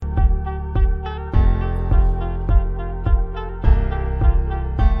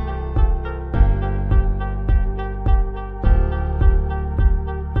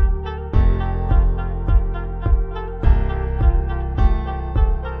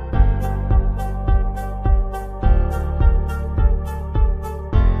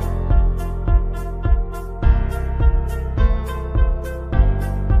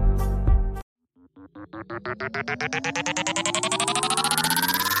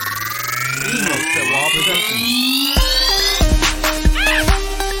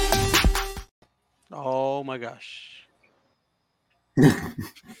Oh my gosh.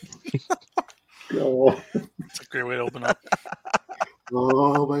 Oh, It's a great way to open up.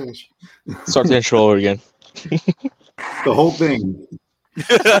 oh my gosh. Start the intro over again. The whole thing.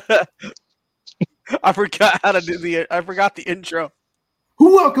 I forgot how to do the intro.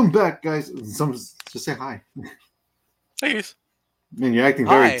 Welcome back, guys. Some just say hi. Please. Man, you're acting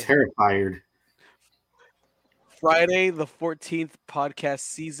Hi. very terrified. Friday the 14th podcast,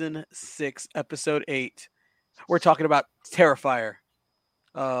 season 6, episode 8. We're talking about Terrifier.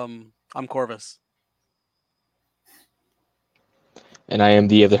 I'm Corvus. And I am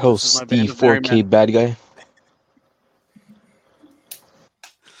the other This is host, my the band of merry 4K men. bad guy.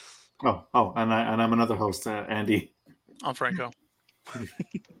 Oh, and I'm another host, Andy. I'm Franco. And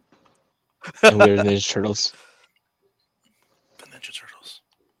we're the Ninja Turtles. The Ninja Turtles.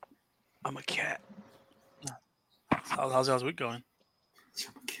 I'm a cat. How's y'all's week going?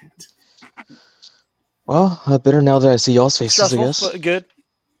 Well, better now that I see y'all's faces, Stressful, I guess. but good.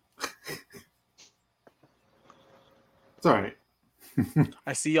 It's all right.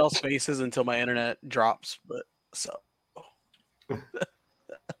 I see y'all's faces until my internet drops, but so.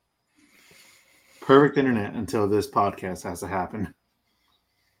 Perfect internet until this podcast has to happen.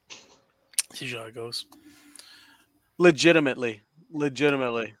 See how it goes. Legitimately.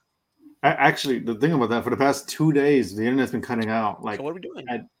 Actually, the thing about that, for the past 2 days, the internet's been cutting out. Like, So what are we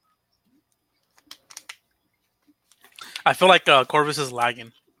doing? I feel like Corvus is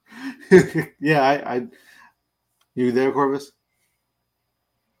lagging. yeah, you there, Corvus?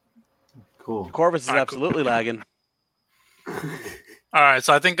 Cool. Corvus is All right, absolutely lagging. All right,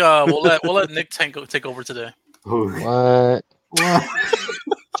 so I think we'll let Nick take over today. What?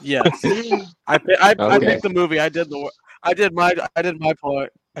 Yes. I picked the movie. I did my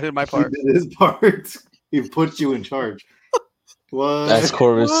part. He did his part. He put you in charge. What? As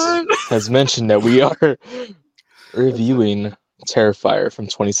Corvus has mentioned that we are reviewing Terrifier from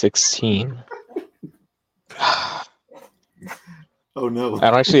 2016. Oh no!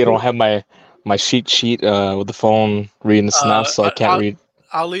 I don't have my cheat sheet with the phone reading the synopsis, so I can't read.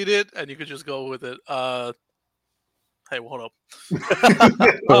 I'll lead it, and you could just go with it. Hey, hold up.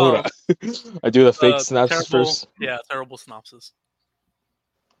 Hold on. I do the fake synopsis first. Yeah, terrible synopsis.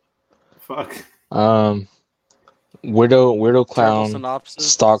 Fuck. Weirdo clown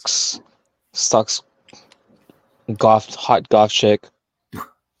synopsis. stalks hot goth chick.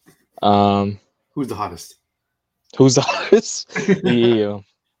 Who's the hottest? Who's the hottest? Yeah.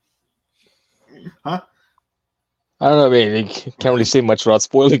 Huh? I don't know. I mean, can't really say much without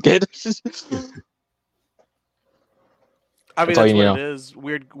spoiling it. I mean, That's all that's you what know. it is.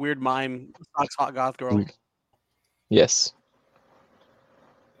 Weird mime stalks hot goth girl. Weird. Yes.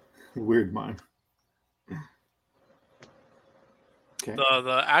 Weird mime. Okay.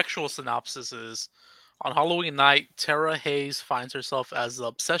 The actual synopsis is: on Halloween night, Tara Hayes finds herself as the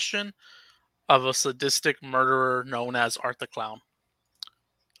obsession of a sadistic murderer known as Art the Clown.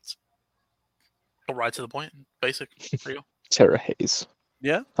 Go right to the point. Basic. There you go. Tara Hayes.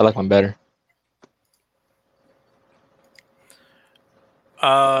 Yeah. I like one better.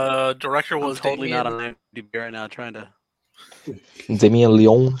 Director I'm was totally Damien. not on IMDb right now trying to. Damien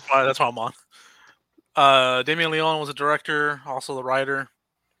Leon. That's what I'm on. Damien Leon was a director, also the writer,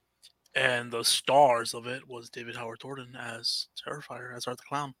 and the stars of it was David Howard Thornton as Terrifier, as Art the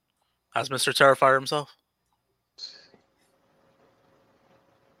Clown, as Mr. Terrifier himself.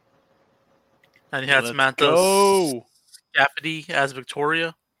 And he had Let's Samantha go. Scafidi as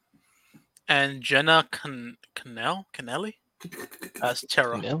Victoria, and Jenna Cannelli as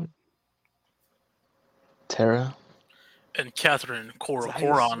Tara, No. Tara. and Catherine Is that how you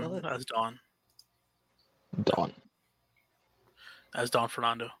spell Coron it? as Dawn, Dawn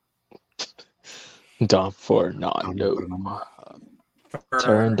Fernando. Fernando.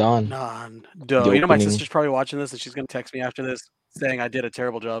 Tara and Dawn. Nando. The You know, my opening. sister's probably watching this, and she's going to text me after this saying I did a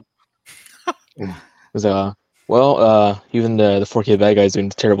terrible job. Was even the 4K bad guy's doing a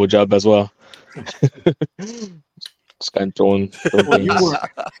terrible job as well. Just kind of throwing Well, things.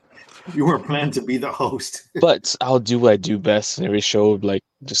 you weren't planned to be the host. But I'll do what I do best in every show. Like,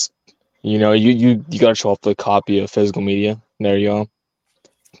 just you gotta show off the copy of physical media. There you go.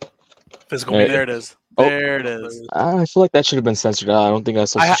 Physical Hey. media. There it is. Oh. There it is. I feel like that should have been censored out. I don't think I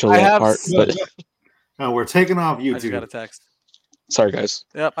was supposed to show I that have part. But Now we're taking off I just got YouTube. a text. sorry, guys.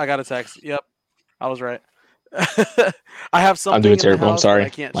 Yep, I got a text. Yep, I was right. I have something I'm doing in the terrible. I'm house, but sorry. I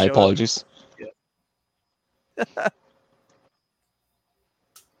can't My show it. apologies.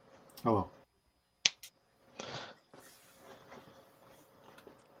 Oh well.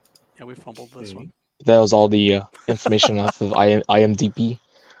 Yeah, we fumbled this one. That was all the information off of IMDb.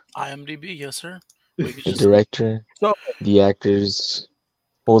 IMDb, yes, sir. We could The just director, So the actors.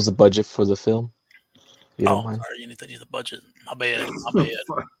 What was the budget for the film? You don't oh, mind? sorry, you need the budget. My bad. My bad.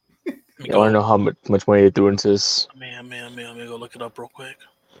 Fuck. Let me Yeah, I want to go. know how much money they threw into this Let me go look it up real quick.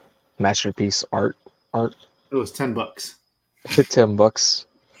 masterpiece art. Art. It was $10. $10.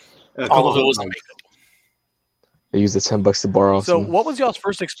 A All couple of it hot was in dogs. makeup. They used the $10 to borrow so some. what was y'all's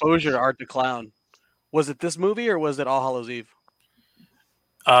first exposure to Art the Clown? Was it this movie or was it All Hallows Eve?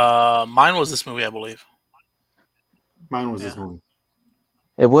 Mine was this movie, I believe. Mine was Yeah. this movie.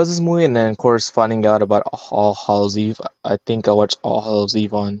 It was this movie, and then of course finding out about All Hallows Eve. I think I watched All Hallows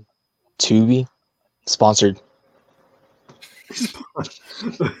Eve on Tubi, sponsored.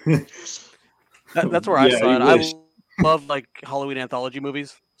 That's where I Yeah, saw it. you wish. I love like Halloween anthology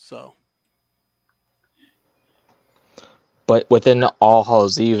movies. So But within All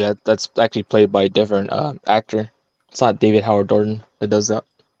Hallows Eve, that's actually played by a different actor. It's not David Howard Thornton that does that.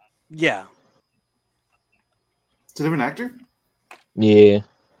 yeah, It's a different actor? Yeah,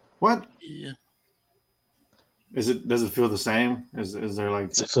 What? Yeah. Is it? Does it feel the same? Is there like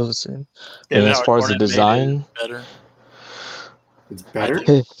does it feel the same? David And as Howard far as the Thornton made it design, better. it's better?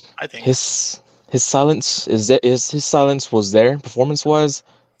 I think. his silence his silence was there performance wise.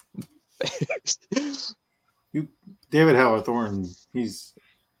 David Howard Thornton, he's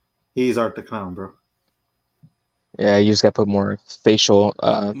Art the Clown, bro. Yeah, you just got to put more facial.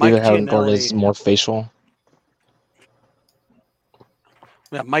 Mike David Howard Thornton is Gianelli. more facial.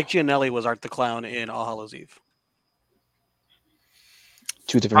 Yeah, Mike Gianelli was Art the Clown in All Hallows Eve.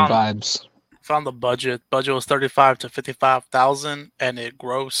 Two different vibes. Found the budget. Budget was 35 to 55,000, and it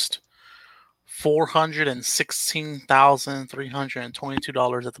grossed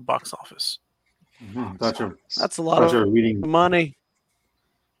 $416,322 at the box office. Mhm. Thought you That's a lot thought you of were reading. money.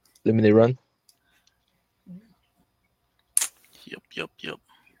 Limited run. Yep.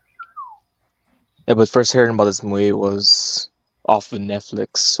 Yeah, but first hearing about this movie was off of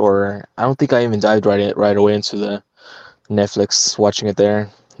Netflix, or I don't think I even dived right away into the Netflix watching it there.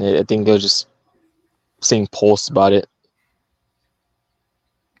 I think I was just seeing posts about it.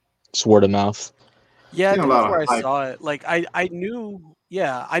 Just word of mouth. Yeah, I Seen a think lot that's of where I hype. saw it. Like I knew,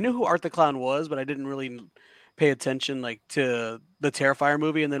 yeah, I knew who Art the Clown was, but I didn't really pay attention like to the Terrifier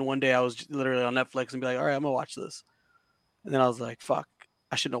movie. And then one day I was literally on Netflix and be like, all right, I'm gonna watch this. And then I was like, fuck,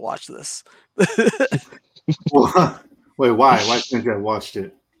 I shouldn't have watched this. Wait, why? Why couldn't you have watched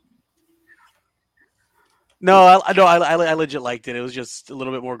it? No, I legit liked it. It was just a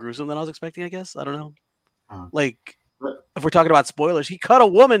little bit more gruesome than I was expecting. I guess I don't know. Like, What? if we're talking about spoilers, he cut a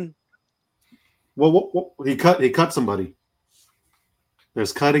woman. Well, he cut somebody.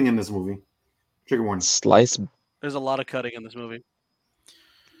 There's cutting in this movie. Trigger warning. Slice. There's a lot of cutting in this movie.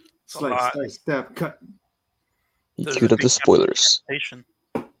 It's a lot. Slice, stab, cut. He There's queued a up the big spoilers. temptation.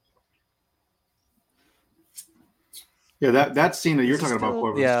 Yeah, that scene that you're This is talking about, still-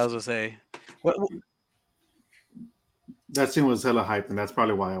 Corvus. Yeah, I was gonna say. What, That scene was hella hype, and that's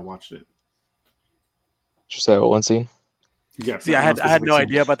probably why I watched it. Just that one scene. Yeah. see, I had no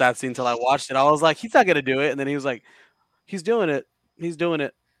idea about that scene until I watched it. I was like, he's not gonna do it, and then he was like, he's doing it. He's doing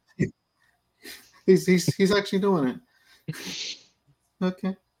it. He's actually doing it.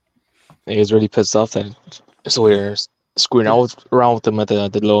 Okay. He was really pissed off that so we were screwing around with him at the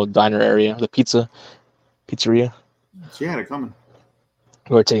little diner area, the pizzeria. She had it coming.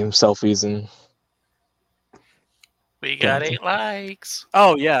 We were taking selfies and We got 8 likes.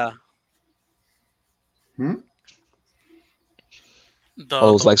 Oh yeah.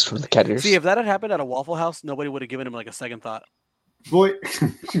 all those likes for the cat ears. See, if that had happened at a Waffle House, nobody would have given him like a second thought. Boy.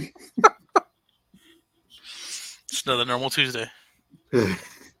 It's another normal Tuesday.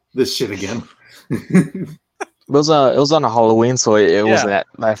 This shit again. It was on a Halloween, so it wasn't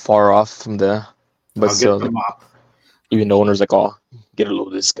that far off from the. But I'll still, get the mop. even the owner's like, "Oh, get a load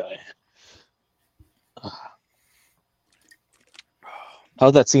of this guy."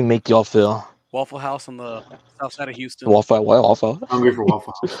 How'd that scene make y'all feel? Waffle House on the south side of Houston. Waffle. Hungry for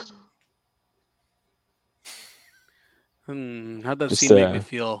Waffle House. How'd that Just, scene make me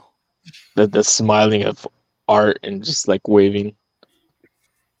feel? The smiling of Art and just like waving.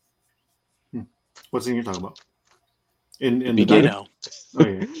 What scene you talking about? In the I beginning? diner? know. Oh,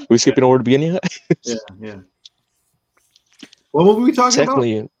 yeah. We skipping over the beginning? Yeah. What movie we talking about?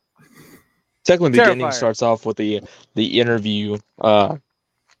 Technically, the beginning Terrifier. starts off with the interview,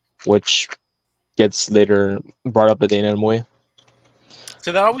 which gets later brought up at the end of the movie.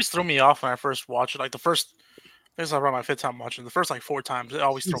 See, that always threw me off when I first watched it. Like the first, this is around my 5th time watching. The first like 4 times, it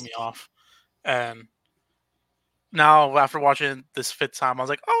always threw me off. And now after watching this fifth time, I was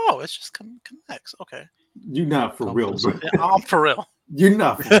like, oh, it's just connects. Okay, You're not for Come real, full bro. circle. yeah, I'm for real. You're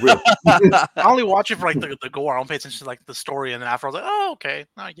not for real. I only watch it for like the gore. I don't pay attention to like the story, and then after I was like, oh, okay,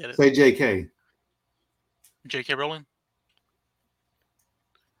 now I get it. Say JK. J.K. Rowling.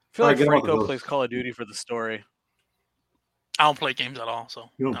 I feel All like right, get him off the Franco hook. plays Call of Duty for the story. I don't play games at all, so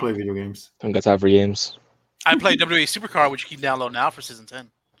You don't no. play video games. Haven't got time for games. I play WWE Supercar, which you can download now for season 10.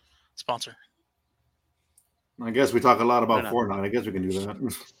 Sponsor. I guess we talk a lot about Why not? Fortnite. I guess we can do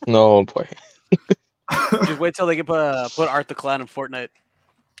that. No boy. Just wait till they can put Art the Clown in Fortnite.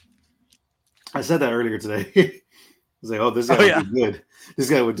 I said that earlier today. I was like, oh, this guy Oh, would yeah. do good. This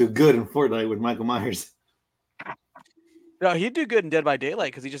guy would do good in Fortnite with Michael Myers. No, he'd do good in Dead by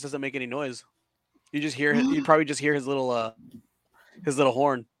Daylight because he just doesn't make any noise. You'd probably just hear his little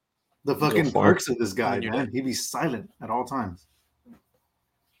horn. The fucking Go for perks of this guy, then you're man. dead. He'd be silent at all times.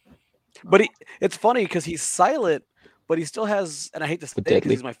 But it's funny because he's silent, but he still has, and I hate to say it because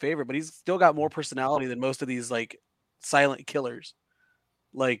deadly. he's my favorite, but he's still got more personality than most of these like silent killers,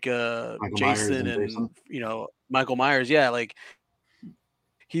 like Myers Jason and Jason. and Michael Myers. Yeah, like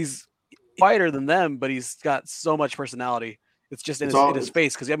he's quieter than them, but he's got so much personality. It's just in his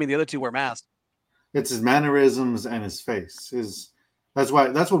face because I mean the other two wear masks. It's his mannerisms and his face. That's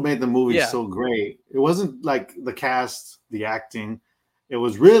what made the movie Yeah. so great. It wasn't like the cast, the acting. It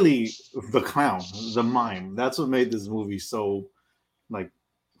was really the clown, the mime. That's what made this movie so like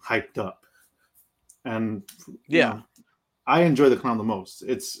hyped up. And Yeah. I enjoy the clown the most.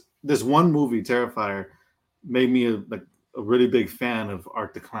 It's this one movie, Terrifier, made me a really big fan of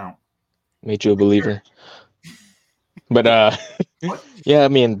Art the Clown. Made you a believer. But yeah, I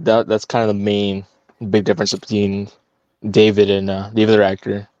mean that's kind of the main big difference between David and the other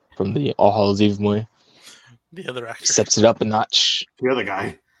actor from the All Hallows Eve movie. The other actor. Steps it up a notch. The other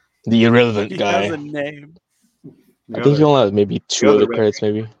guy. The irrelevant He guy. has a name. I think he only has maybe two other other red credits,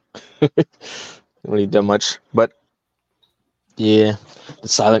 maybe. Didn't really done much, but yeah, the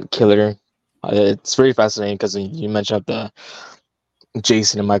silent killer. It's very fascinating because you mentioned the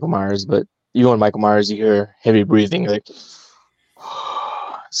Jason and Michael Myers, but even when Michael Myers, you hear heavy breathing, like it's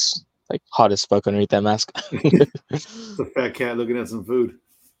like hot as fuck underneath that mask. It's a fat cat looking at some food.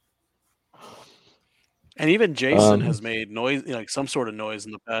 And even Jason has made noise, like some sort of noise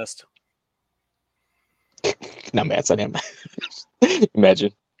in the past. No, man, it's not him.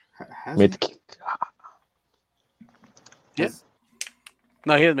 Imagine. Has Made he? Yeah.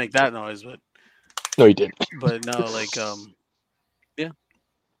 No, he didn't make that noise, but No, he did. no, like yeah.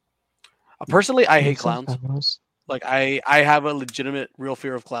 Personally, I hate clowns. Like I have a legitimate, real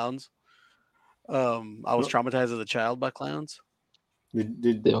fear of clowns. I was traumatized as a child by clowns.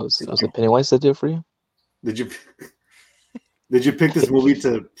 Was it Pennywise that did it for you? Did you pick this movie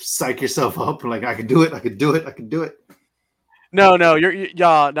to psych yourself up? Like I could do it. I could do it. I could do it. No, no.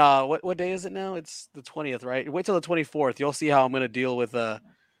 What day is it now? It's the 20th, right? Wait till the 24th. You'll see how I'm gonna deal with my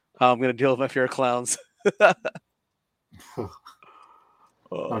fear of clowns. I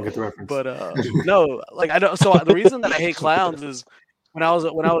don't get the reference. But no, like I don't. So the reason that I hate clowns is when I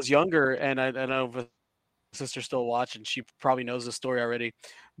was younger, and I know my sister's still watching. She probably knows the story already.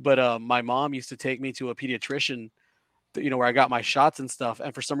 But my mom used to take me to a pediatrician, where I got my shots and stuff.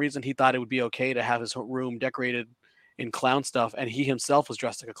 And for some reason, he thought it would be okay to have his room decorated in clown stuff, and he himself was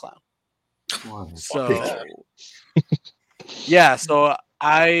dressed like a clown. So yeah, so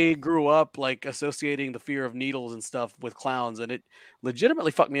I grew up like associating the fear of needles and stuff with clowns, and it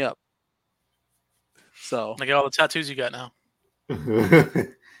legitimately fucked me up. So Look at all the tattoos you got now.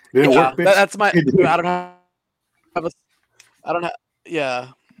 Didn't yeah, work, bitch. that's my. I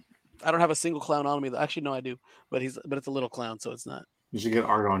don't have a single clown on me. Actually, no, I do, but it's a little clown, so it's not. You should get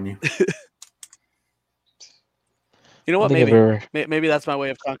art on you. You know what? I don't think Maybe that's my way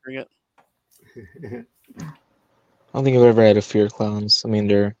of conquering it. I don't think I've ever had a fear of clowns. I mean,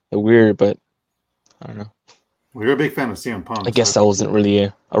 they're weird, but I don't know. Well, you're a big fan of CM Punk. I guess I wasn't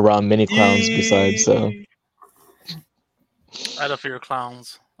really around many clowns besides. I had a fear of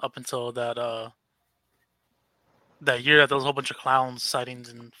clowns up until that year that there was a whole bunch of clowns sightings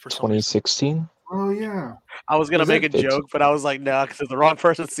in for some reason. 2016. Oh yeah. I was gonna make a fix? joke, but I was like, no, because if the wrong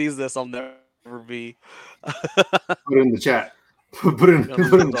person sees this, I'll never be. Put it in the chat. Put it in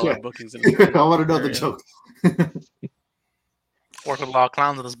the chat. Bookings in I want to know the joke. Work with a lot of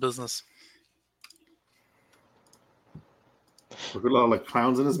clowns in this business. Work with a lot of like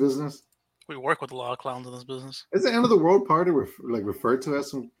clowns in this business. We work with a lot of clowns in this business. Is the end of the world party referred to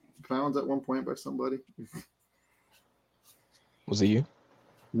as some clowns at one point by somebody? Was it you?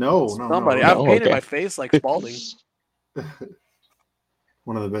 No. Somebody. No. I've painted okay. my face like Spalding.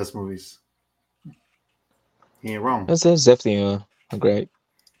 One of the best movies. He ain't wrong. That's definitely a great,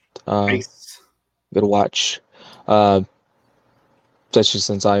 Nice. good watch. Especially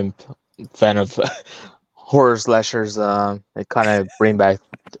since I'm a fan of horror slashers. They kind of bring back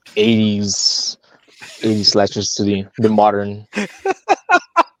 80s 80s slashers to the modern.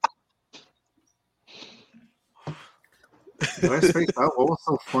 Did I space out? What was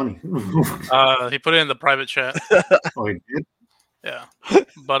so funny? He put it in the private chat. Oh, he did? Yeah,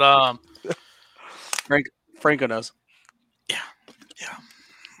 but Franco knows.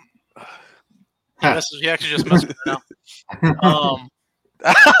 he actually just messed with it now.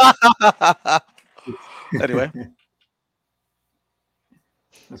 Anyway,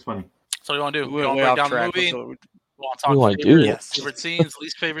 That's funny. So what you want to do? we're You want way to break off down the track. movie? Let's You go- want to We talk wanna do favorite, it. Yes. favorite scenes,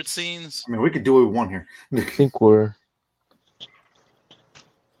 least favorite scenes? I mean, we could do what we want here. I think we're.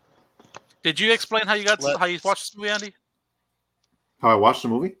 Did you explain how you got Let's- how you watched this movie, Andy? How I watched the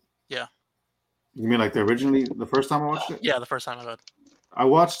movie? Yeah. You mean like the first time I watched it? Yeah, the first time I read. I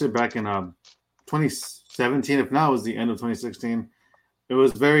watched it back in 2017. If not, it was the end of 2016. It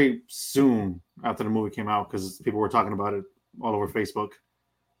was very soon after the movie came out because people were talking about it all over Facebook.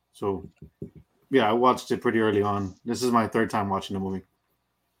 So, yeah, I watched it pretty early on. This is my third time watching the movie.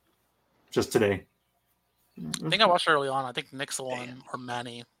 Just today. I think I watched it early on. I think Nick's the one, or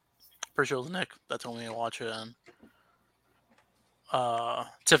Manny. Pretty sure it was Nick that told me to watch it. And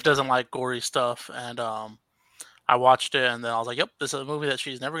Tiff doesn't like gory stuff, and I watched it, and then I was like, "Yep, this is a movie that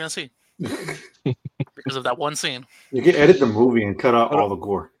she's never gonna see because of that one scene." You can edit the movie and cut out all the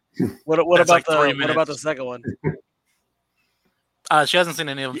gore. What That's about like 3 what about the minutes. second one? She hasn't seen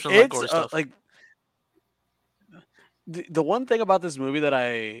any of them. She doesn't like gory stuff. Like the one thing about this movie that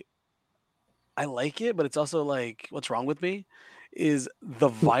I like it, but it's also like, what's wrong with me? Is the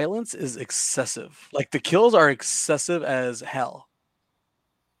violence is excessive. Like the kills are excessive as hell.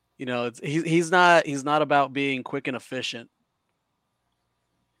 You know, he's not about being quick and efficient.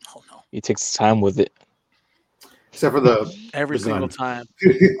 Oh no! He takes his time with it. Except for the Every the single gun. time.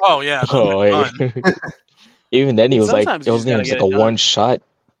 Oh yeah! Oh, hey. Even then, he was like, Sometimes it you wasn't just even gotta like get a it one done. shot.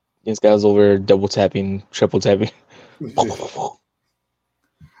 This guy was over double tapping, triple tapping.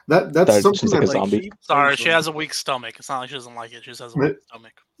 That's Started something just like a that, zombie. he Sorry, plays she them. has a weak stomach. It's not like she doesn't like it. She just has a weak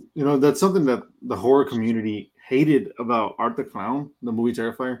stomach. you know, that's something that the horror community hated about Art the Clown, the movie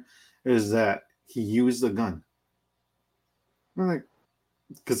Terrifier, is that he used a gun. Like,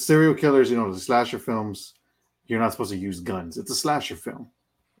 because serial killers, you know, the slasher films, you're not supposed to use guns. It's a slasher film.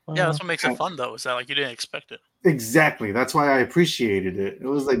 Yeah, that's what makes it fun, though. Is that like you didn't expect it? Exactly. That's why I appreciated it. It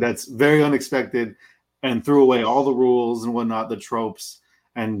was like that's very unexpected, and threw away all the rules and whatnot, the tropes,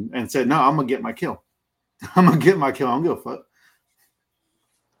 and said, "No, I'm gonna get my kill. I'm gonna get my kill. I don't give a fuck."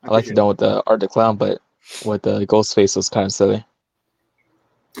 I liked it done with the Art the Clown, but with the Ghostface was kind of silly.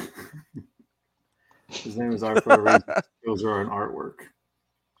 His name is Art for a reason. Those are an artwork.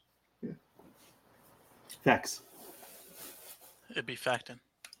 Yeah. Facts. It'd be facting.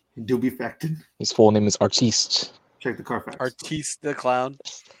 He do be facted. His full name is Artiste. Check the Carfax. Artiste the Clown.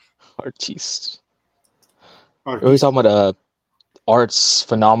 Artiste. Artiste. We always talking about Art's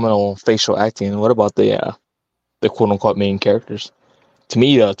phenomenal facial acting. What about the quote unquote main characters? To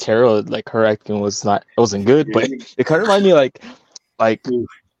me, Tara, like her acting wasn't good, but it kind of reminded me like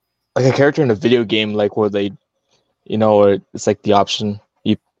a character in a video game, like where they, or it's like the option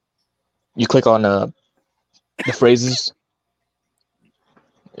you click on the phrases.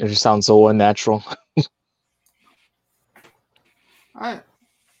 It just sounds so unnatural. It's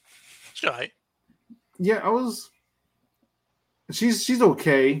all right. Yeah, I was. She's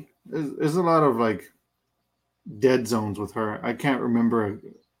okay. There's a lot of like dead zones with her. I can't remember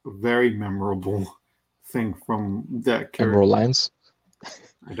a very memorable thing from that character. Emerald lines.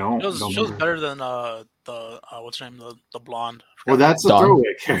 I don't. She was remember. better than the what's her name, the blonde. Well, that's a Dawn.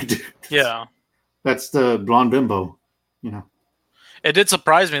 throwaway character. Yeah. That's the blonde bimbo. It did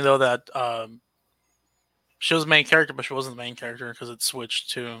surprise me though that she was the main character, but she wasn't the main character because it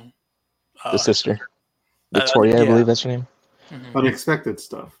switched to The sister. Uh, Victoria, I yeah. believe that's her name. Mhm. Unexpected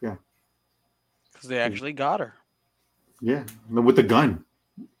stuff. Yeah. Because they actually got her. Yeah. With the gun.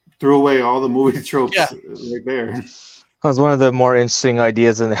 Threw away all the movie tropes Yeah. right there. That was one of the more interesting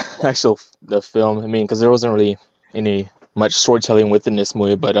ideas in the film. I mean, because there wasn't really any much storytelling within this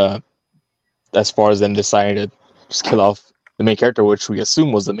movie, but as far as them deciding to just kill off the main character, which we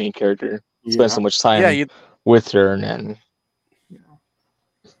assume was the main character, spend so much time Yeah, with her, and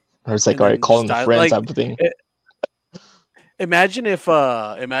or it's like, And all then right, calling just the die- friends like, type of thing. imagine if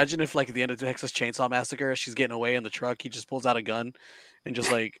like at the end of the Texas Chainsaw Massacre, she's getting away in the truck, he just pulls out a gun and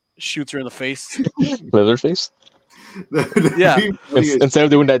just like shoots her in the face. Leatherface. Yeah. Instead of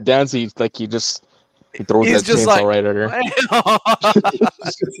doing that dance, he just He throws He's that just chainsaw like right at her.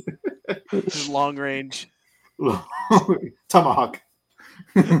 just long range. Tomahawk.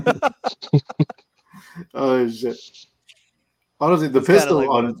 Oh shit! Honestly, the That's kinda pistol like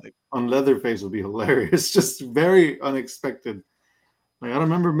what I think. on Leatherface would be hilarious. Just very unexpected. Like I don't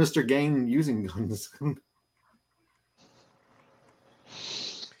remember Mr. Gain using guns.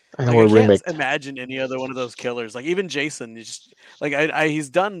 I Like know I a can't remake. imagine any other one of those killers. Like even Jason, he's just like he's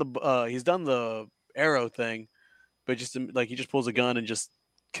done the arrow thing, but just like he just pulls a gun and just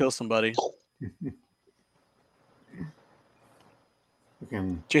kills somebody.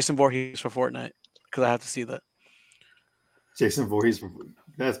 Fucking Jason Voorhees for Fortnite because I have to see that. Jason Voorhees.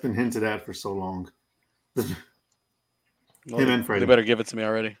 That's been hinted at for so long. Him Well, and they Freddy. better give it to me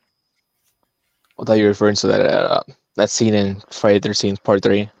already. I thought you were referring to that scene in Friday the 13th Part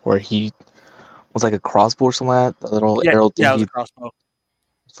 3 where he was like a crossbow or something like that, the little arrow thing Yeah, it was a crossbow.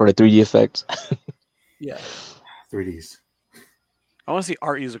 for the 3D effect. Yeah, 3Ds. I want to see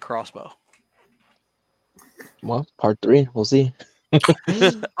Art use a crossbow. Well, Part 3, we'll see.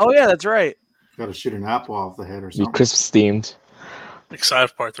 Oh yeah, that's right. Got to shoot an apple off the head or Be something. Christmas themed. Excited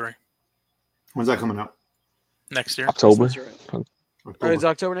for Part 3 When's that coming out? next year. October. That's right. October. Or is it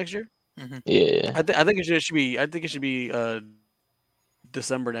October next year? Yeah. I think it should be. I think it should be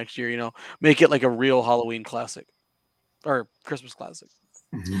December next year. You know, make it like a real Halloween classic or Christmas classic.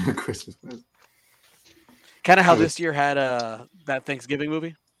 Christmas. Kind of how this year had that Thanksgiving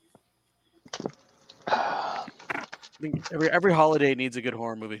movie. I think every holiday needs a good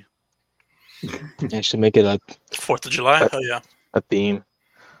horror movie. I should make it 4th of July. Hell yeah. a theme.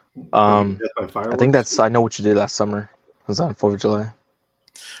 Death by I Fireworks? think that's I Know What You Did Last Summer. It was on 4th of July.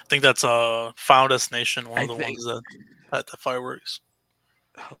 I think that's Final Destination, one of the think- ones that had the fireworks.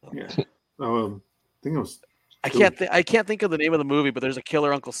 Yeah. I think it was. I can't think of the name of the movie, but there's a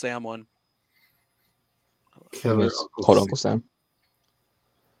Killer Uncle Sam one. Killer It's Uncle called Sam. Uncle Sam.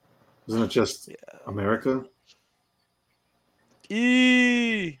 Isn't it just America?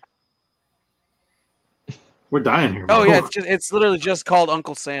 Eee. We're dying here. Oh bro. yeah, it's literally just called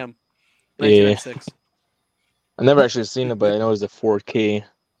Uncle Sam. Yeah. 1996. I've never actually seen it, but I know it's a 4K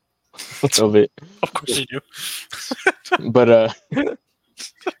of it. Of course you do. But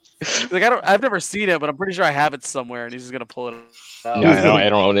Like I've never seen it, but I'm pretty sure I have it somewhere, and he's just gonna pull it out. no, I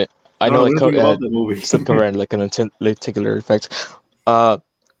don't own it. I know what do you think about like the movie. some cover and like an particular effect. What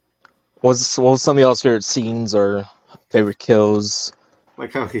was some of y'all's favorite scenes or favorite kills?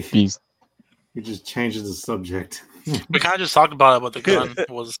 Like how he Beast. just changes the subject. We kind of just talked about it, but the gun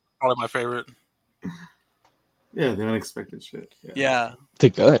was probably my favorite. Yeah, the unexpected shit. Yeah, The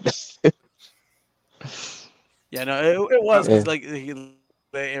gun. yeah, no, it was Yeah. because like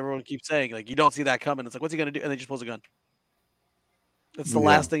everyone keeps saying like you don't see that coming. It's like what's he gonna do? And then he just pulls a gun. That's the Yeah.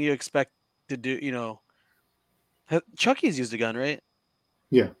 last thing you expect to do. You know, Chucky's used a gun, right?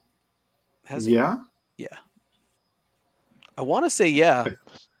 Yeah. Has he? Yeah. Yeah. I want to say yeah.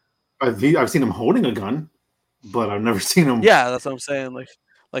 I've seen him holding a gun, but I've never seen him. Yeah, that's what I'm saying.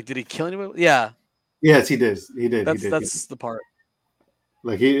 Like did he kill anyone? Yeah, Yes, he did. He did. that's the part.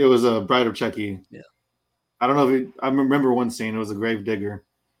 Like it was a Bride of Chucky. Yeah. I don't know if I remember one scene. It was a grave digger,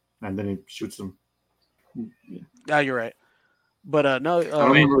 and then he shoots him. Yeah, you're right. But no, I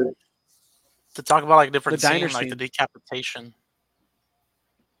don't remember. To talk about like different The diner scenes, like the scene. decapitation.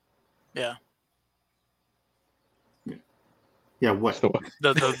 Yeah, Yeah, what?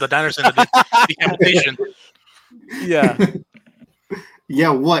 the diner scene, the decapitation. yeah, Yeah,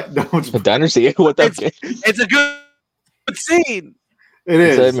 what? No, The diner scene. What that? it's a good scene. it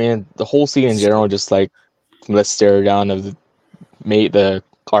is. I mean, the whole scene in general, just like let's stare down of the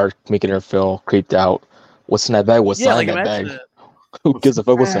car, making her feel creeped out. What's in that bag? What's Yeah, not like in that imagine bag? it. Who gives a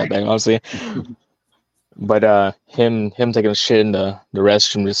fuck what's in that bag? Honestly. But him taking a shit in the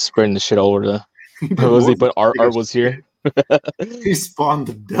restroom, just spreading the shit all over the. What was he? But Art was here. He spawned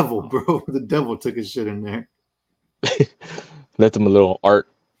the devil, bro. The devil took his shit in there. Left him a little art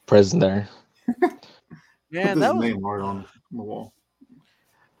present there. Put Man, his that was name art on the wall.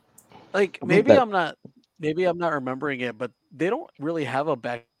 like I think maybe that- I'm not remembering it, but they don't really have a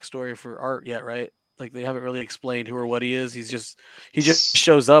backstory for Art yet, right? Like they haven't really explained who or what he is. He just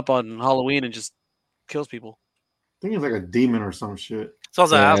shows up on Halloween and just kills people. I think he's like a demon or some shit. So I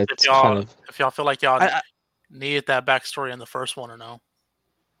was Yeah, asked it's kind of- if y'all feel like y'all I needed that backstory in the first one or no.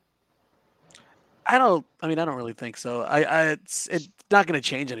 don't. I mean, I don't really think so. It's not going to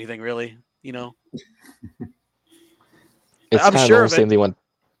change anything, really. You know, It's I'm kind sure of of the same thing with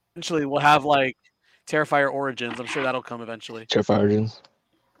eventually we'll have like Terrifier Origins. I'm sure that'll come eventually. Terrifier Origins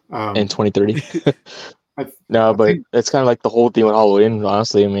Um, in 2030. No, I but think it's kind of like the whole thing with Halloween.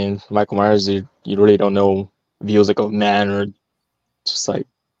 Honestly, I mean, Michael Myers, you really don't know if he was like a man or just like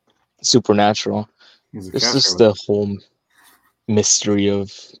supernatural. he's a It's cat just guy. the whole mystery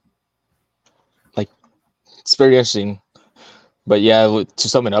of like it's very interesting. But yeah, to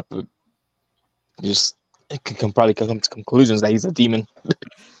sum it up, just it can probably come to conclusions that he's a demon,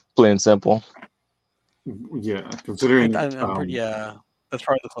 plain and simple. Yeah, considering I'm pretty. Yeah, that's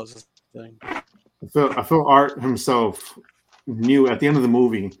probably the closest thing. I feel Art himself knew at the end of the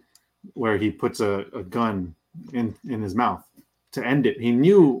movie where he puts a gun in his mouth to end it. He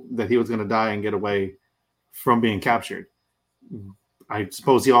knew that he was going to die and get away from being captured. I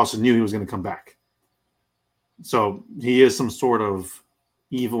suppose he also knew he was going to come back. So he is some sort of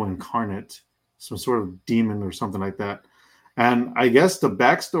evil incarnate, some sort of demon or something like that. And I guess the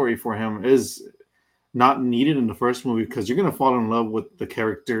backstory for him is not needed in the first movie because you're going to fall in love with the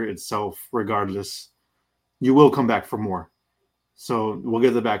character itself regardless. You will come back for more. So we'll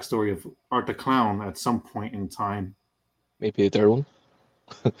get the backstory of Art the Clown at some point in time. Maybe the third one.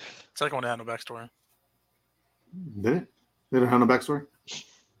 Second one had no backstory. Did it? Did it have no backstory?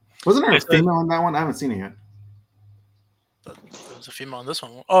 Wasn't there a It said- female in that one? I haven't seen it yet. There was a female in this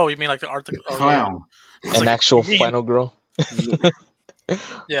one. Oh, you mean like the art? The Oh, clown. yeah. It's An like, actual "Me." final girl.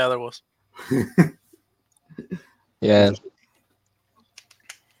 Yeah, there was. Yeah,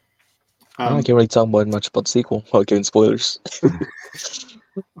 I can't really talk much about the sequel without giving spoilers. I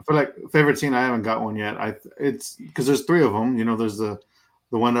feel like favorite scene. I haven't got one yet. It's because there's three of them. You know, there's the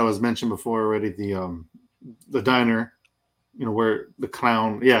one that was mentioned before already. The diner. You know, where the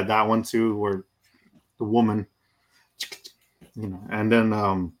clown. Yeah, that one too. Where the woman. You know, and then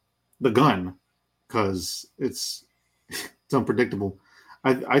the gun, because it's unpredictable.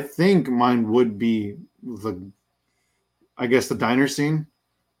 I think mine would be I guess the diner scene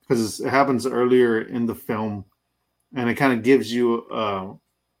because it happens earlier in the film, and it kind of gives you a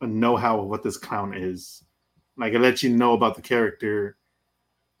know-how of what this clown is. Like it lets you know about the character,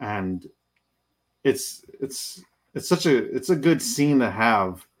 and it's a good scene to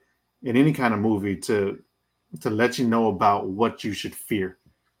have in any kind of movie to let you know about what you should fear.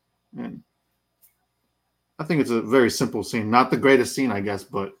 And I think it's a very simple scene, not the greatest scene, I guess,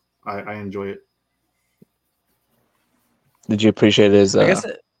 but I enjoy it. Did you appreciate his I guess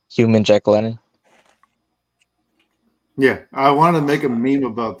human Jack-o'-lantern? Yeah, I wanted to make a meme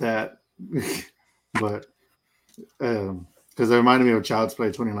about that, but because it reminded me of Child's Play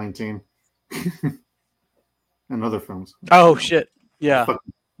 2019 and other films. Oh shit! Yeah.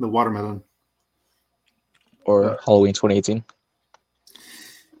 The watermelon. Or Halloween 2018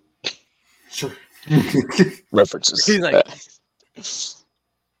 Sure. references. He's like-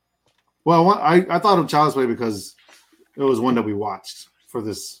 Well, I thought of Child's Play because it was one that we watched for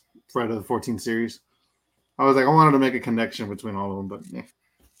this Friday the 14th series. I was like, I wanted to make a connection between all of them, but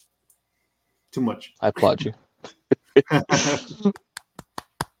too much. I applaud you.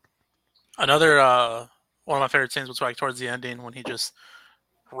 Another one of my favorite scenes was like towards the ending when he just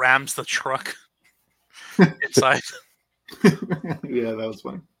rams the truck inside. Yeah, that was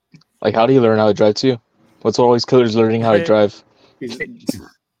funny. Like, how do you learn how to drive too? What's all these killers learning how to drive? He's-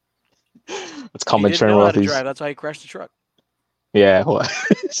 It's He common didn't trend know with how all to these. drive. That's why he crashed the truck. Yeah, well,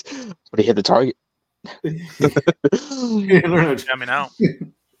 but he hit the target. Jamming out.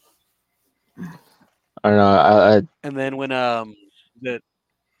 I don't know. And then when the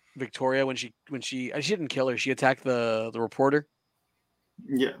Victoria when she didn't kill her, she attacked the reporter.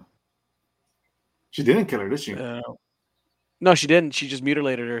 Yeah. She didn't kill her, did she? No, she didn't. She just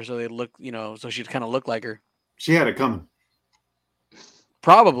mutilated her so they look, so she'd kind of look like her. She had it coming.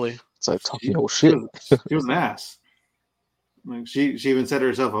 Probably. It's like talking old shit. She was an ass. Like she even said to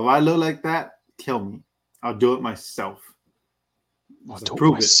herself, "If I look like that, kill me. I'll do it myself. I'll So do it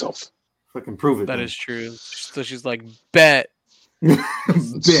prove myself. Fucking prove it. That then. is true. So she's like, bet. Bet.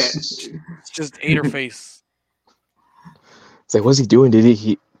 Just ate her face. It's like, what's he doing? Did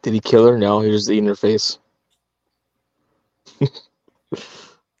he kill her? No, he was just eating her face.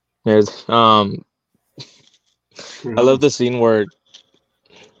 There's I love the scene where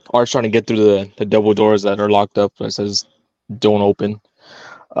Art's trying to get through the double doors that are locked up. It says "Don't open."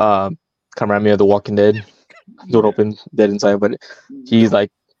 Kind of remind me of The Walking Dead. Don't open, dead inside. But he's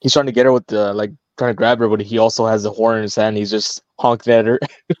trying to get her with the trying to grab her, but he also has the horn in his hand. He's just honking at her.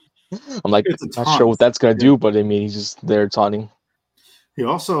 I'm like, It's a not taunt. sure what that's gonna do, but I mean, he's just there taunting. He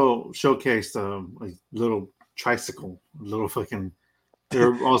also showcased a little tricycle, a little fucking.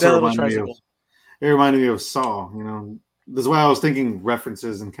 It also reminded me of Saw. That's why I was thinking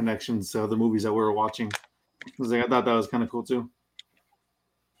references and connections to other movies that we were watching. I thought that was kind of cool too.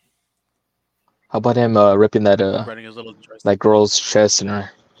 How about him ripping that Running his little tricycle. that girl's chest and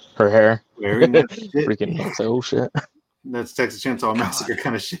her hair? Wearing that shit. Freaking, I was like, oh shit. That's Texas Chainsaw Massacre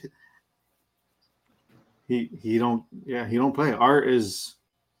kind of shit. He don't play. Art is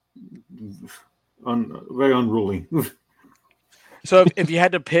very unruly. So if you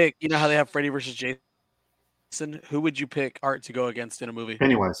had to pick, you know how they have Freddy versus Jason, who would you pick Art to go against in a movie?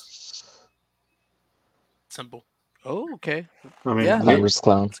 Pennywise. Simple. Oh, okay. I mean, Yeah. Clown versus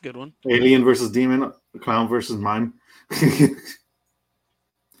clown. That's a good one. Alien versus Demon, Clown versus Mime.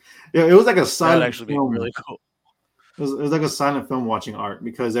 Yeah, it was like a That would silent actually film. be really cool. It was like a silent film watching Art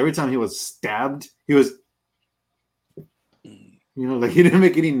because every time he was stabbed, he was, like he didn't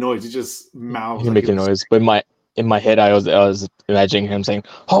make any noise. He just mouthed. He didn't make a noise, but in my head, I was imagining him saying,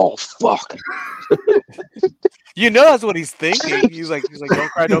 "Oh fuck." You know that's what he's thinking. He's like, don't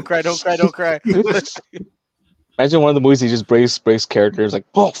cry, don't cry, don't cry, don't cry. Imagine one of the movies he just breaks characters like,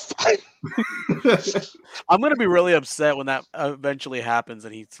 "Oh fuck." I'm gonna be really upset when that eventually happens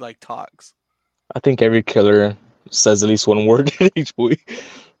and he like talks. I think every killer says at least one word in each movie.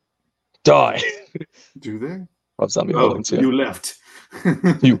 Die. Do they? Rob Zombie Oh, villain too. you left.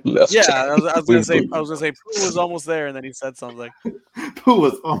 You left. Yeah, I was gonna say Pooh was almost there, and then he said something. Pooh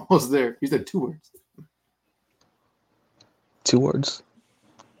was almost there. He said 2 words. 2 words.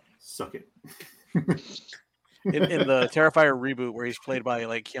 Suck it. In the Terrifier reboot, where he's played by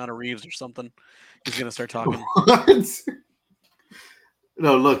like Keanu Reeves or something, he's gonna start talking. What?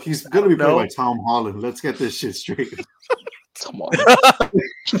 No, look, he's gonna be played No. by Tom Holland. Let's get this shit straight. Come on.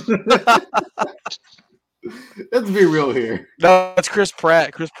 Let's be real here. No, it's Chris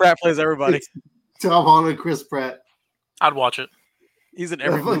Pratt. Chris Pratt plays everybody. Tom Holland, Chris Pratt. I'd watch it. He's in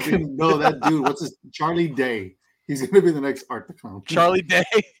every movie. No, that dude. What's his? Charlie Day. He's gonna be the next Art the Clown. Charlie Day.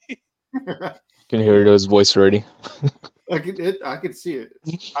 Can hear his voice already. I could see it.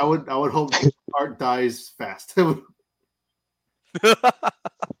 I would hope Art dies fast. I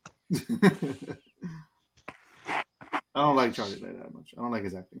don't like Charlie Day that much. I don't like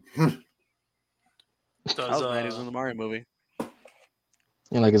his acting. I was mad he was in the Mario movie.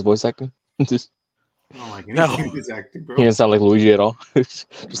 You like his voice acting? Just, I don't like No. anything his acting, bro. he doesn't sound like Luigi at all.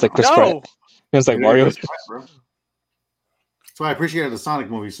 Just like Chris Pratt. No, He sounds like Yeah, Mario. Chris Pratt, bro. That's why I appreciated the Sonic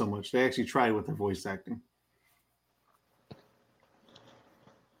movie so much. They actually tried with their voice acting.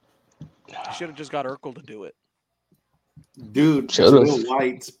 you should have just got Urkel to do it. Dude, Should've. Bill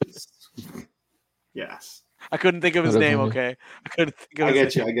White. Yes. I couldn't think of his Should've. name. Okay, I couldn't think of I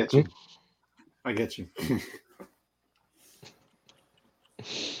his get you. name. I get you. I get you.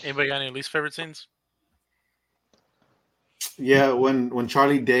 Anybody got any least favorite scenes? Yeah, when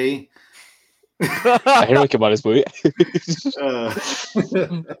Charlie Day I hear like about his movie. uh,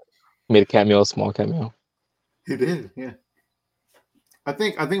 Made a cameo, a small cameo. he did, yeah. I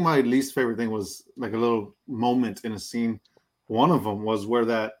think my least favorite thing was like a little moment in a scene. One of them was where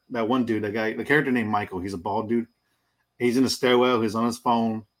that one dude, the character named Michael, he's a bald dude. He's in a stairwell, he's on his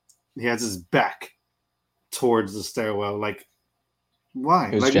phone. He has his back towards the stairwell. Like, why?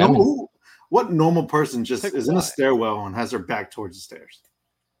 He was Like, jamming. what normal person just Like, is in a why? stairwell and has their back towards the stairs?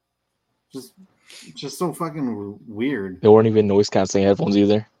 Just so fucking weird. They weren't even noise canceling headphones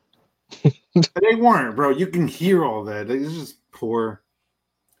either. They weren't, bro. You can hear all that. It's just poor.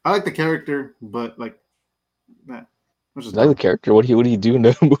 I like the character, but like, nah, which is I like the character. What do you do in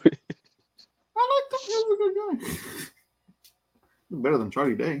the movie? I like the he was a good guy. Better than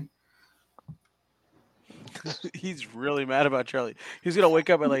Charlie Day. He's really mad about Charlie. He's gonna wake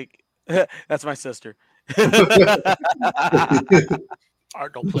up and like, that's my sister.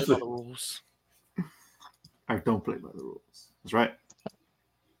 Art don't play by the rules. I don't play by the rules. That's right.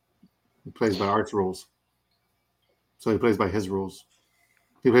 He plays by Art's rules. So he plays by his rules.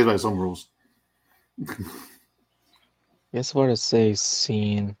 He plays by some rules. Guess what to say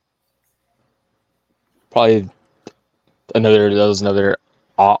scene. Probably another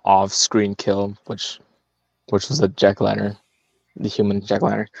off-screen kill, which was the jack-o'-lantern, the human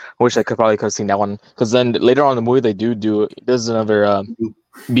jack-o'-lantern. I wish I could have seen that one, because then later on in the movie they do there's another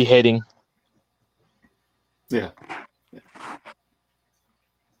beheading. Yeah.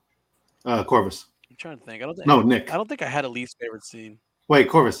 Corvus. I'm trying to think. No, Nick. I don't think I had a least favorite scene. Wait,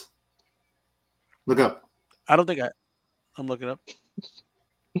 Corvus. Look up. I don't think I'm looking up.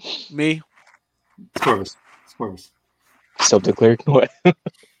 Me. It's Corvus. It's Corvus. Self-declared. What?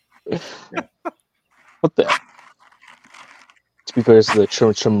 What the? To be fair, this is the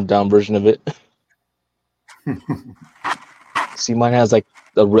trimmed down version of it. See, mine has like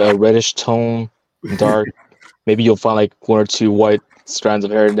a reddish tone, dark. Maybe you'll find like 1 or 2 white strands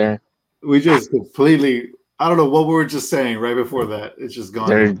of hair in there. We just completely I don't know what we were just saying right before that. It's just gone.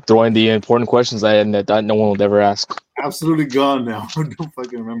 They're now. throwing the important questions that no one will ever ask. Absolutely gone now. I don't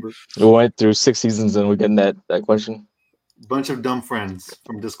fucking remember. We went through 6 seasons and we're getting that question. Bunch of dumb friends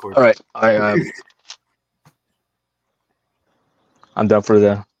from Discord. All right, I'm done for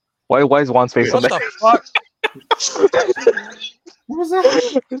the. Why is Juan's face on What there? the fuck? What was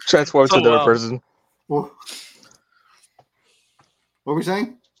that? Transform to So, another person. What were we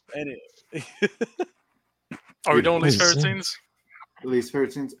saying? Anyway. Are we doing What these is favorite it? scenes? Least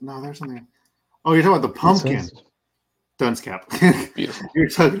favorite scenes? No, there's something. Oh, you're talking about the pumpkin. Dunce cap. Beautiful. You're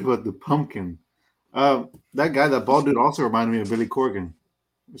talking about the pumpkin. That guy, that bald dude, also reminded me of Billy Corgan,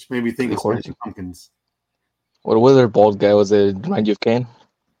 which made me think Billy of Corgan? Smashing Pumpkins. What was their bald guy? Was it remind you of Kane?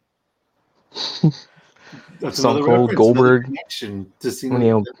 That's Stone another Cold, reference, another Goldberg. connection to see. When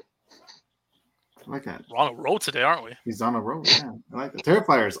you I like that. We're on a road today, aren't we? He's on a road. Yeah, I like that.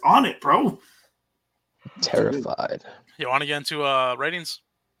 Terrifier's on it, bro. terrified. You want to get into ratings?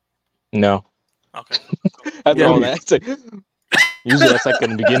 No. Okay. After Yeah. all that, it's like, usually that's like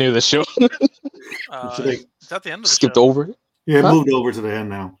in the beginning of the show. Today, It's at the end of the Skipped show. over it. yeah, it Huh? moved over to the end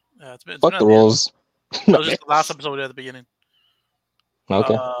now. Yeah, it's been Fuck at the end. rolls. It was just the last episode we did at the beginning.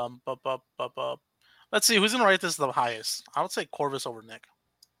 Okay. Let's see who's gonna rate this the highest. I would say Corvus over Nick.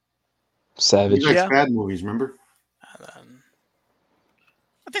 Savage. He likes Yeah. bad movies, remember? And then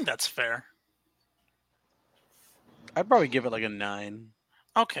I think that's fair. I'd probably give it like a 9.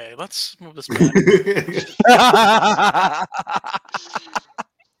 Okay, let's move this back.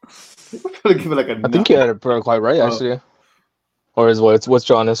 I'll give it like a I think you had it quite right, actually. Or is what's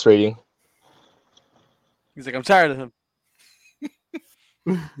John's rating? He's like, I'm tired of him.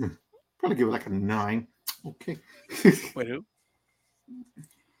 Probably give it like a 9. Okay. Wait, who?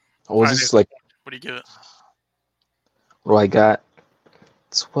 Or was Alright, this like What do you give it? what do I got?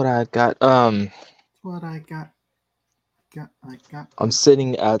 It's what I got. What I got. I'm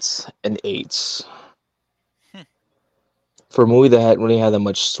sitting at an 8. Hmm. For a movie that hadn't really had that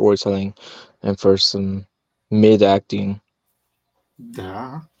much storytelling, and for some mid acting.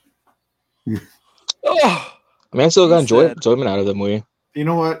 Duh. Oh, I mean, I still got He's sad. enjoyment out of the movie. You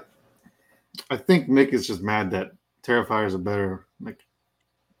know what? I think Mick is just mad that Terrifiers are better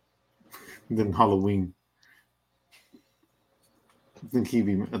than Halloween. I think he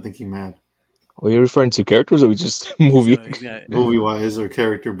mad. Are you referring to characters or we just movie? Movie wise or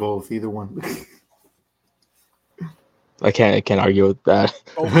character both, either one. I can't argue with that.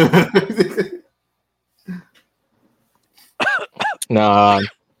 Nah,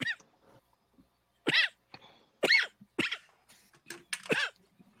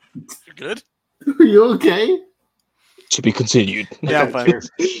 You good? Are you okay? to be continued. Yeah, I'm fine.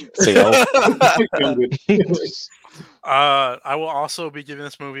 Say oh. I'm good. I will also be giving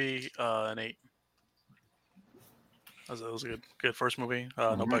this movie an 8. That was a good first movie.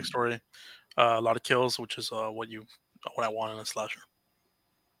 No Mhm. backstory, a lot of kills, which is what I want in a slasher.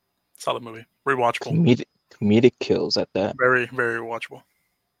 Solid movie, rewatchable, Comedic kills at that. very very watchable.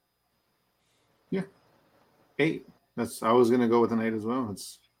 8. I was gonna go with an 8 as well.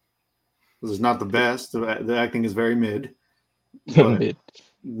 It's not the best. The acting is very mid. But, Mid.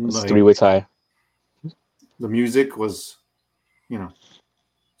 It's like, 3-way tie. the music was,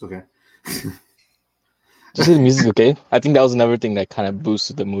 it's okay. Just the music, okay? I think that was another thing that kind of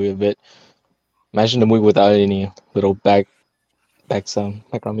boosted the movie a bit. Imagine the movie without any little background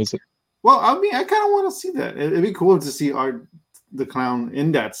music. Well, I mean, I kind of want to see that. It'd be cool to see the clown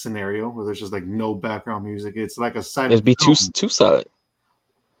in that scenario where there's just like no background music. It's like a silent. It'd be too solid.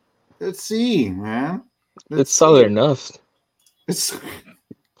 Let's see, man. It's solid enough. It's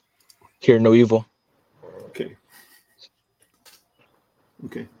Hear no evil.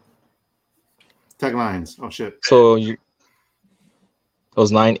 okay. Taglines. Oh shit. So it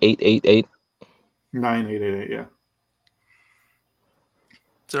was 9, 8, 8, 8. 9, 8, 8, 8. Yeah. Is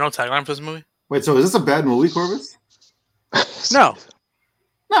there no tagline for this movie? Wait. So is this a bad movie, Corvus? No,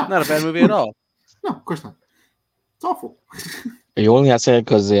 No, not a bad movie at all. No, of course not. It's awful. Are you only asking it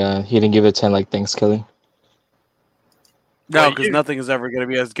because he didn't give it 10 like Thanksgiving? No, Wait, because you- nothing is ever going to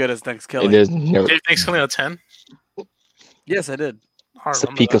be as good as Thanksgiving. It is. Never, Dave Thanksgiving a 10. Yes, I did. I it's the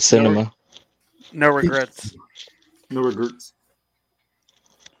remember peak that. of cinema. No regrets. No regrets.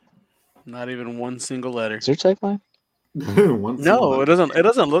 Not even one single letter. Is there a tagline? No, it doesn't. It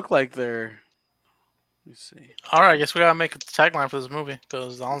doesn't look like they're. Let me see. All right, I guess we gotta make a tagline for this movie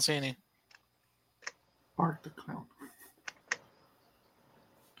because I don't see any. Bart the clown.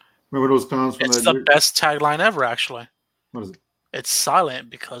 Remember those clowns from It's that the year? best tagline ever, actually. What is it? It's silent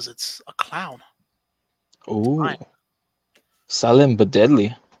because it's a clown. Ooh. Fine. Silent but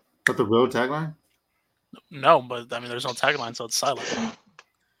deadly. What the real tagline? No, but I mean, there's no tagline, so it's silent.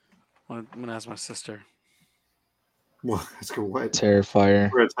 I'm gonna ask my sister. Well, that's good. What? Terrifier.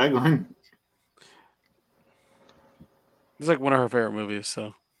 For a tagline? It's like one of her favorite movies,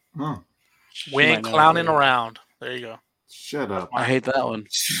 so Oh, We might ain't know it clowning already. around. There you go. shut up. I hate that one.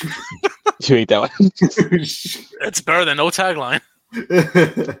 You hate that one? It's better than no tagline.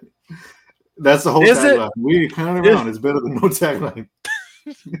 That's the whole Is it? tagline. We ain't clowning around. It's better than no tagline.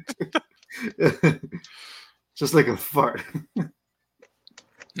 Just like a fart. No,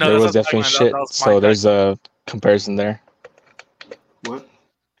 There that's was not definitely tagline. shit. That was my So there's a comparison there. What?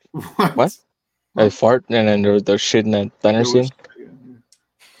 What? I fart and then there's shit in that diner scene.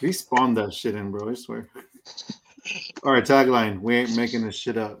 He spawned that shit in, bro. I swear. All right, tagline. We ain't making this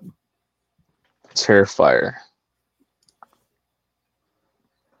shit up. Terrifier.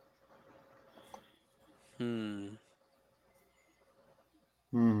 Hmm.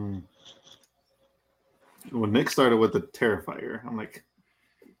 When Nick started with the Terrifier, I'm like,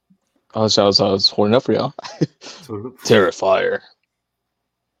 I was holding up for y'all. so Terrifier.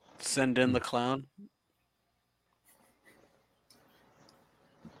 Send in the clown.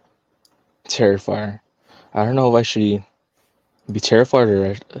 Terrifier. I don't know if I should be terrified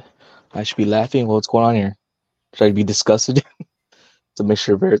or I should be laughing. What's going on here? Should I be disgusted? It's a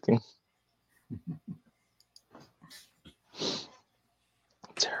mixture of everything.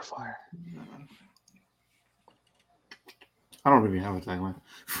 Terrifier. I don't really have a tagline.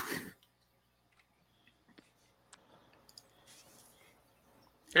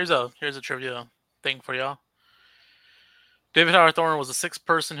 Here's a trivia thing for y'all. David Howard Thorne was the sixth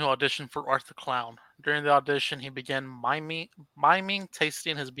person who auditioned for Art the Clown. During the audition, he began miming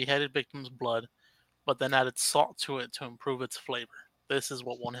tasting his beheaded victim's blood, but then added salt to it to improve its flavor. This is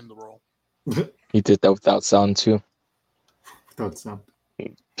what won him the role. He did that without sound too. Without sound.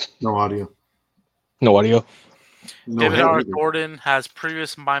 No audio. No audio. No David head Howard either. Thornton has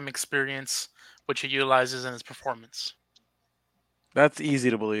previous mime experience, which he utilizes in his performance. That's easy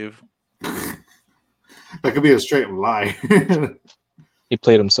to believe. That could be a straight lie. He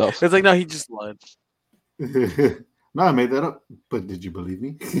played himself. It's like, no, he just lied. No, I made that up. But did you believe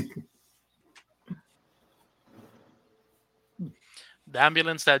me? The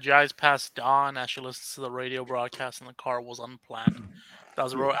ambulance that drives past Dawn as she listens to the radio broadcast in the car was unplanned. That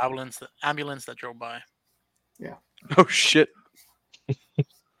was a real ambulance that drove by. Oh shit.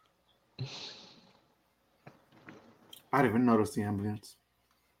 I didn't even notice the ambulance.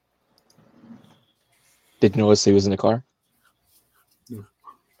 Did you notice he was in the car?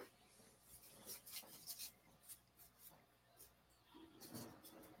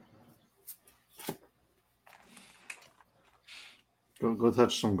 Go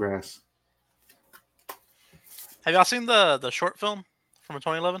touch some grass. Have y'all seen the short film from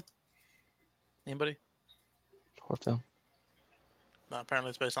 2011? Anybody? Short film. No, apparently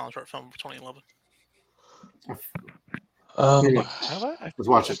it's based on a short film from 2011. Yeah. Have I? Let's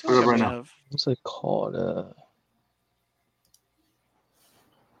watch it. feel like Put it I up right may now. have. What's it called?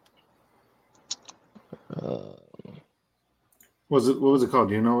 What was it called?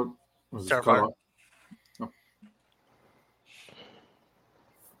 Do you know what was it Terrifier. called? Oh.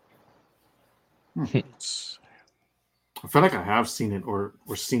 I feel like I have seen it or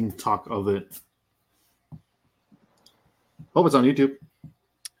seen talk of it. Hope it's on YouTube.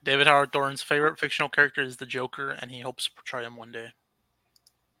 David Howard Thorne's favorite fictional character is the Joker, and he hopes to portray him one day.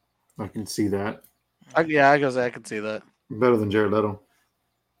 I can see that. Yeah, I guess I could see that. Better than Jared Leto.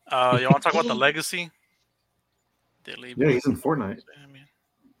 You want to talk about the legacy? They leave Yeah, he's in Fortnite. I mean,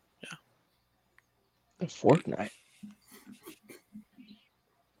 Fortnite.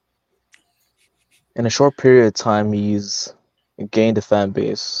 In a short period of time, he's gained a fan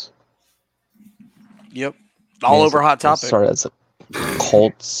base. Yep. All over Hot Topic. Sorry, that's a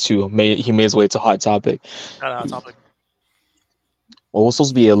cult to he made his way to Hot Topic. Hot Topic. Well, it was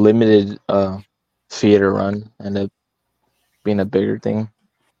supposed to be a limited theater run, and it being a bigger thing.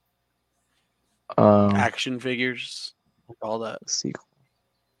 Action figures, all that. Let's see.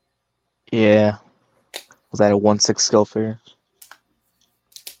 Yeah. Was that a 1/6 scale figure?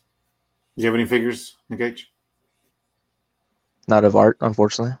 Do you have any figures, Nick H? Not of art,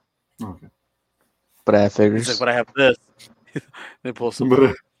 unfortunately. Okay. But I have figures. He's like, but I have this. They pull some.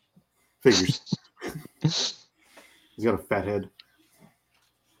 But figures. He's got a fat head.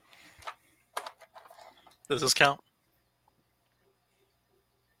 Does this count?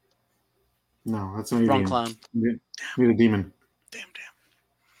 No, that's not Wrong a clown. Need a demon. Damn.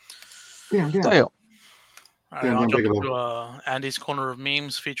 Damn. Damn. All right, Damn, I'll pick jump it into Andy's Corner of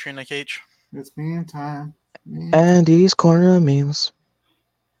Memes featuring Nick H. It's meme time. Andy's Corner of Memes.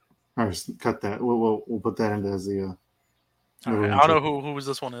 All right, cut that. We'll put that into as the. All right, I don't know who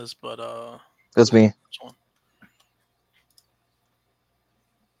this one is, but That's me. This one.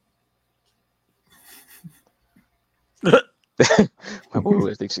 My boy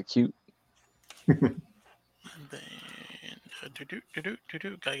always thinks you're cute. And then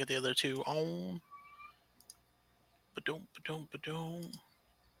gotta get the other two on. Ba-doom, ba-doom, ba-doom.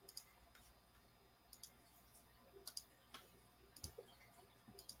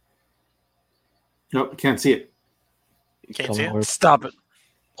 Nope, can't see it. Can't see it? Over. Stop it.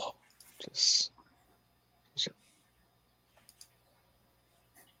 Just... I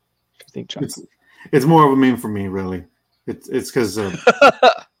think, John. It's more of a meme for me, really. It's because.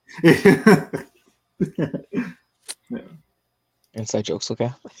 Yeah. Inside jokes,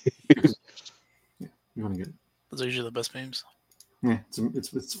 okay? You want to get it? Those are usually the best memes. Yeah,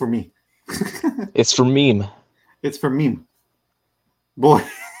 it's for me. It's for meme. It's for meme. Boy.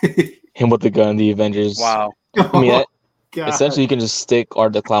 Him with the gun, the Avengers. Wow. I mean, God. essentially, you can just stick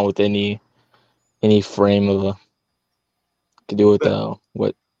Art the Clown with any frame of a. You can do it with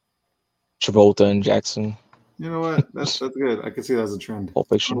what Travolta and Jackson. You know what? That's good. I can see that as a trend. Pulp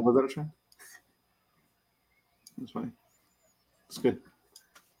Fiction. Oh, was that a trend? That's funny. It's good.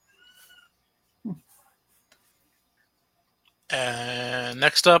 And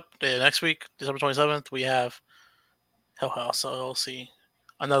next up, next week, December 27th, we have Hell House LLC.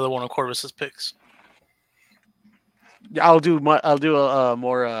 Another one of Corvus's picks. Yeah, I'll do more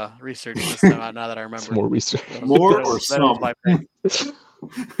research this time now that I remember. Some more research. More That or was my some?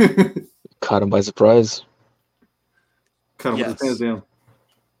 pick. Caught him by surprise. Cut him with his Yes. pants down.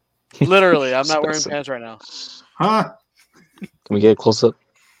 Literally, I'm not wearing pants right now. Huh? Can we get a close up?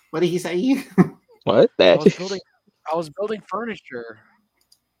 What did he say? What? I was building furniture.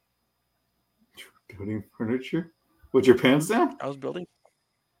 Building furniture? With your pants down? I was building.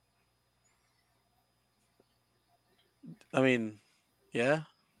 I mean, yeah.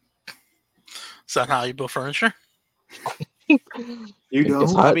 Is that how you build furniture? You It's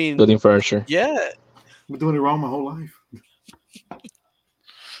don't? hot I mean- building furniture. Yeah. I've been doing it wrong my whole life.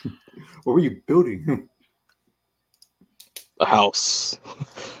 What were you building? A house.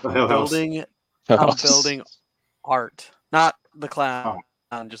 A hell house. Building. A I'm house. building art, not the clown.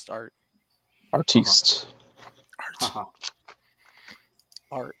 Just art. Artiste. Haha.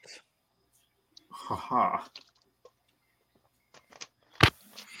 Art. Haha.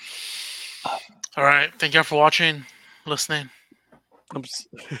 All right. Thank y'all for watching, listening. I'm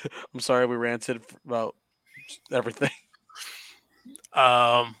sorry we ranted about everything.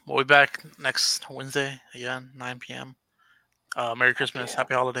 We'll be back next Wednesday again, 9 p.m. Merry Christmas,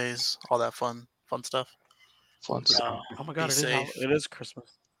 Happy Holidays, all that fun stuff. Fun stuff. Oh my Be god, safe. it is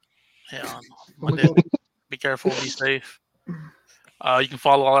Christmas. Yeah, on Oh my Monday. God. Be careful, be safe. You can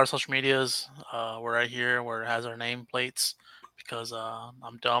follow all our social medias. We're right here where it has our name plates because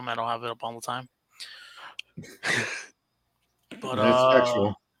I'm dumb. I don't have it up all the time. But That's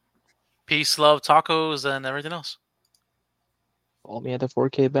actual. peace, love, tacos, and everything else. Follow me at the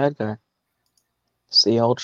 4K bad guy. See y'all.